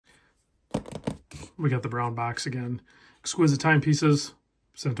We got the brown box again. Exquisite Timepieces.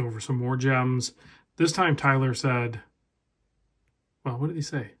 Sent over some more gems. This time Tyler said, well, what did he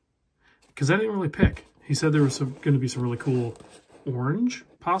say? Because I didn't really pick. He said there was going to be some really cool orange,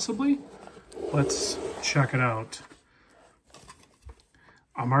 possibly. Let's check it out.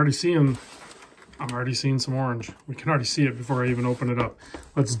 I'm already seeing some orange. We can already see it before I even open it up.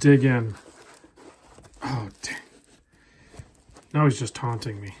 Let's dig in. Oh, dang. Now he's just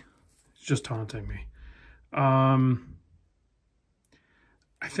taunting me. He's just taunting me.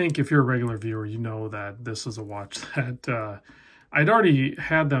 I think if you're a regular viewer, you know that this is a watch that I'd already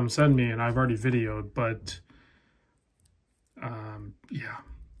had them send me and I've already videoed, but yeah,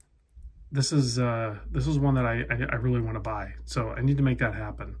 this is one that I really want to buy. So I need to make that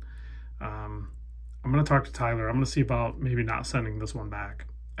happen. I'm going to talk to Tyler. I'm going to see about maybe not sending this one back.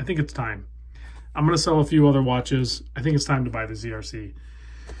 I think it's time. I'm going to sell a few other watches. I think it's time to buy the ZRC.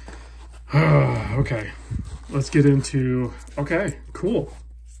 Okay, let's get into, okay, cool.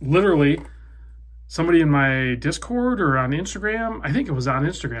 Literally, somebody in my Discord or on Instagram, I think it was on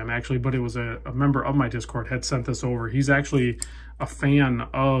Instagram actually, but it was a member of my Discord had sent this over. He's actually a fan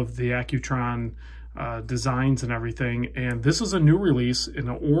of the Accutron designs and everything, and this is a new release in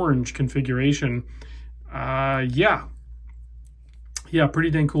an orange configuration. Yeah, pretty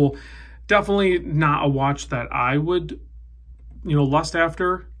dang cool. Definitely not a watch that I would, you know, lust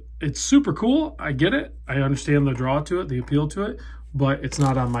after. It's super cool. I get it. I understand the draw to it, the appeal to it, but it's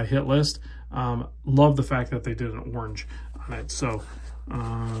not on my hit list. Love the fact that they did an orange on it. So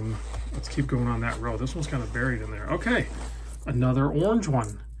let's keep going on that road. This one's kind of buried in there. Okay, another orange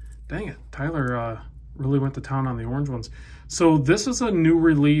one. Dang it, Tyler really went to town on the orange ones. So this is a new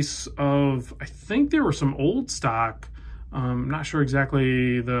release of, I think there were some old stock. I'm not sure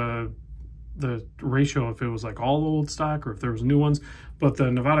exactly the ratio, if it was like all old stock or if there was new ones, but the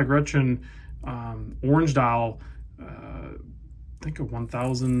Nivada Grenchen orange dial, I think a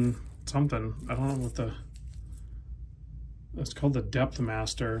 1000 something. I don't know what it's called, the Depth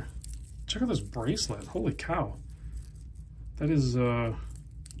Master. Check out this bracelet. Holy cow. That is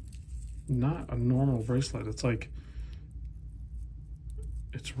not a normal bracelet. It's like,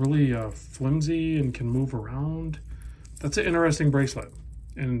 it's really flimsy and can move around. That's an interesting bracelet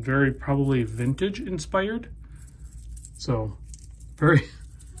and very probably vintage inspired. So very,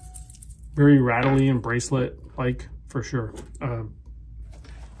 very rattly and bracelet like for sure.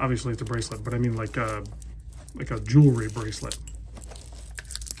 Obviously it's a bracelet, but I mean like a jewelry bracelet.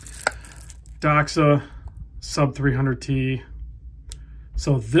 Doxa sub 300T.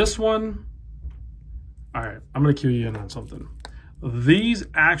 So this one, all right, I'm gonna cue you in on something. These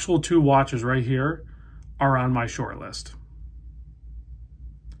actual two watches right here are on my short list.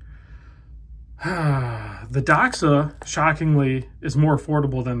 The Doxa, shockingly, is more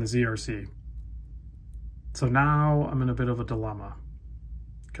affordable than the ZRC. So now I'm in a bit of a dilemma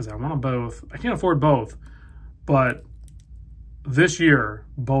because I want them both. I can't afford both, but this year,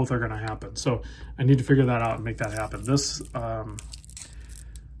 both are going to happen. So I need to figure that out and make that happen. This, I'm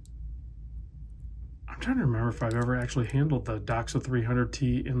trying to remember if I've ever actually handled the Doxa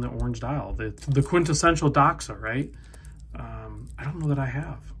 300T in the orange dial, the quintessential Doxa, right? I don't know that I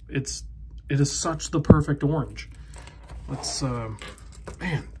have. It is such the perfect orange. Let's,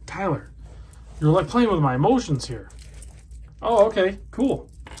 man, Tyler, you're like playing with my emotions here. Oh, okay, cool.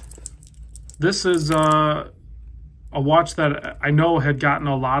 This is a watch that I know had gotten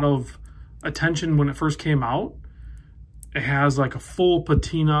a lot of attention when it first came out. It has like a full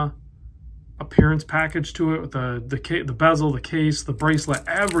patina appearance package to it with the bezel, the case, the bracelet,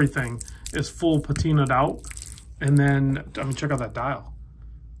 everything is full patinaed out. And then, I mean, check out that dial.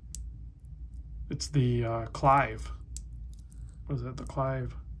 It's the Clive. What is that, the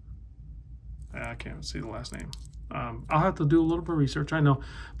Clive? I can't see the last name. I'll have to do a little bit of research. I know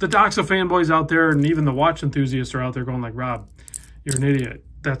the Doxa fanboys out there and even the watch enthusiasts are out there going like, Rob, you're an idiot.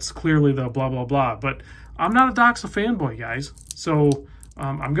 That's clearly the blah, blah, blah. But I'm not a Doxa fanboy, guys. So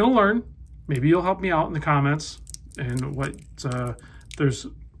I'm going to learn. Maybe you'll help me out in the comments. And what, there's,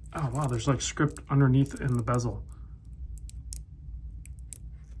 oh wow, there's like script underneath in the bezel.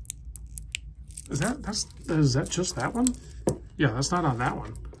 Is that just that one? Yeah, that's not on that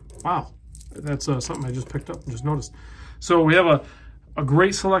one. Wow. That's something I just picked up and just noticed. So we have a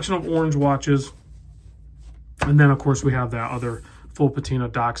great selection of orange watches. And then, of course, we have that other full patina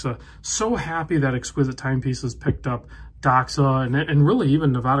Doxa. So happy that Exquisite Timepieces picked up Doxa. And really,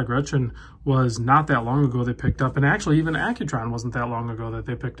 even Nivada Grenchen was not that long ago they picked up. And actually, even Accutron wasn't that long ago that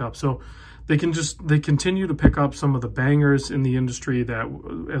they picked up. So they continue to pick up some of the bangers in the industry that,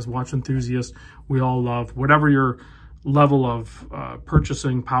 as watch enthusiasts, we all love. Whatever your level of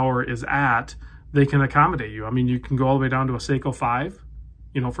purchasing power is at, they can accommodate you. I mean, you can go all the way down to a Seiko 5,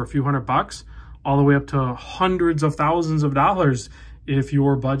 you know, for a few $100, all the way up to hundreds of thousands of dollars if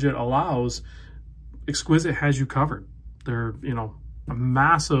your budget allows. Exquisite has you covered. They're, you know, a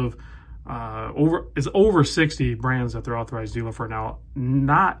massive, over 60 brands that they're authorized dealer for now,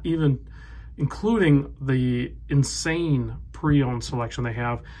 not even including the insane pre-owned selection they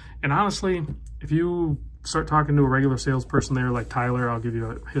have. And honestly, if you start talking to a regular salesperson there like Tyler, I'll give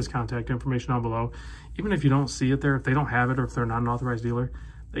you his contact information down below. Even if you don't see it there, if they don't have it or if they're not an authorized dealer,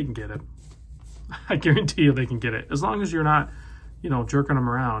 they can get it. I guarantee you they can get it. As long as you're not, you know, jerking them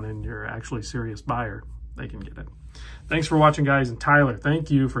around and you're actually a serious buyer, they can get it. Thanks for watching, guys. And Tyler, thank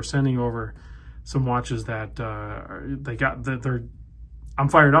you for sending over some watches that they got that I'm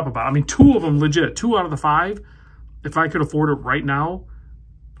fired up about. I mean, 2 of them legit, 2 out of the 5. If I could afford it right now,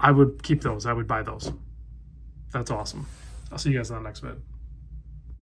 I would keep those. I would buy those. That's awesome. I'll see you guys on the next vid.